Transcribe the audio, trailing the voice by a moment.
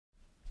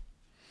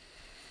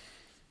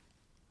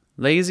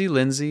Lazy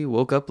Lindsey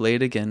woke up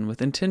late again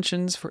with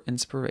intentions for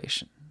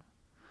inspiration.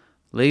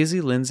 Lazy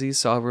Lindsey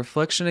saw a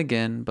reflection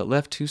again, but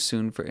left too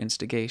soon for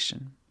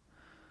instigation.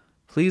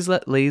 Please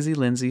let Lazy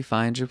Lindsey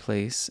find your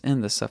place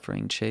in the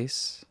suffering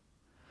chase.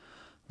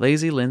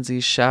 Lazy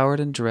Lindsey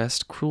showered and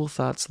dressed, cruel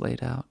thoughts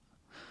laid out.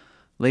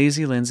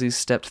 Lazy Lindsey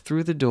stepped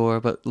through the door,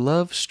 but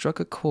love struck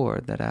a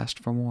chord that asked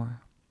for more.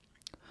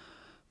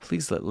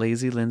 Please let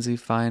Lazy Lindsey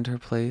find her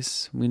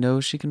place. We know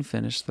she can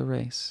finish the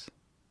race.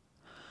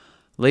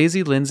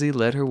 Lazy Lindsey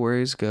let her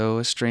worries go,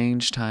 a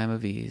strange time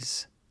of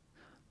ease.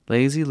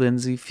 Lazy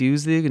Lindsey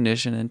fused the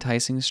ignition,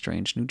 enticing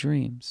strange new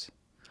dreams.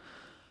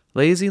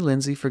 Lazy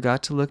Lindsey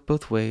forgot to look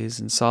both ways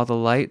and saw the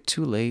light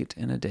too late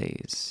in a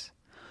daze.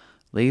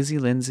 Lazy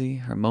Lindsey,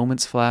 her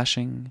moments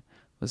flashing,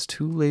 was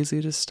too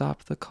lazy to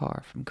stop the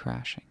car from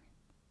crashing.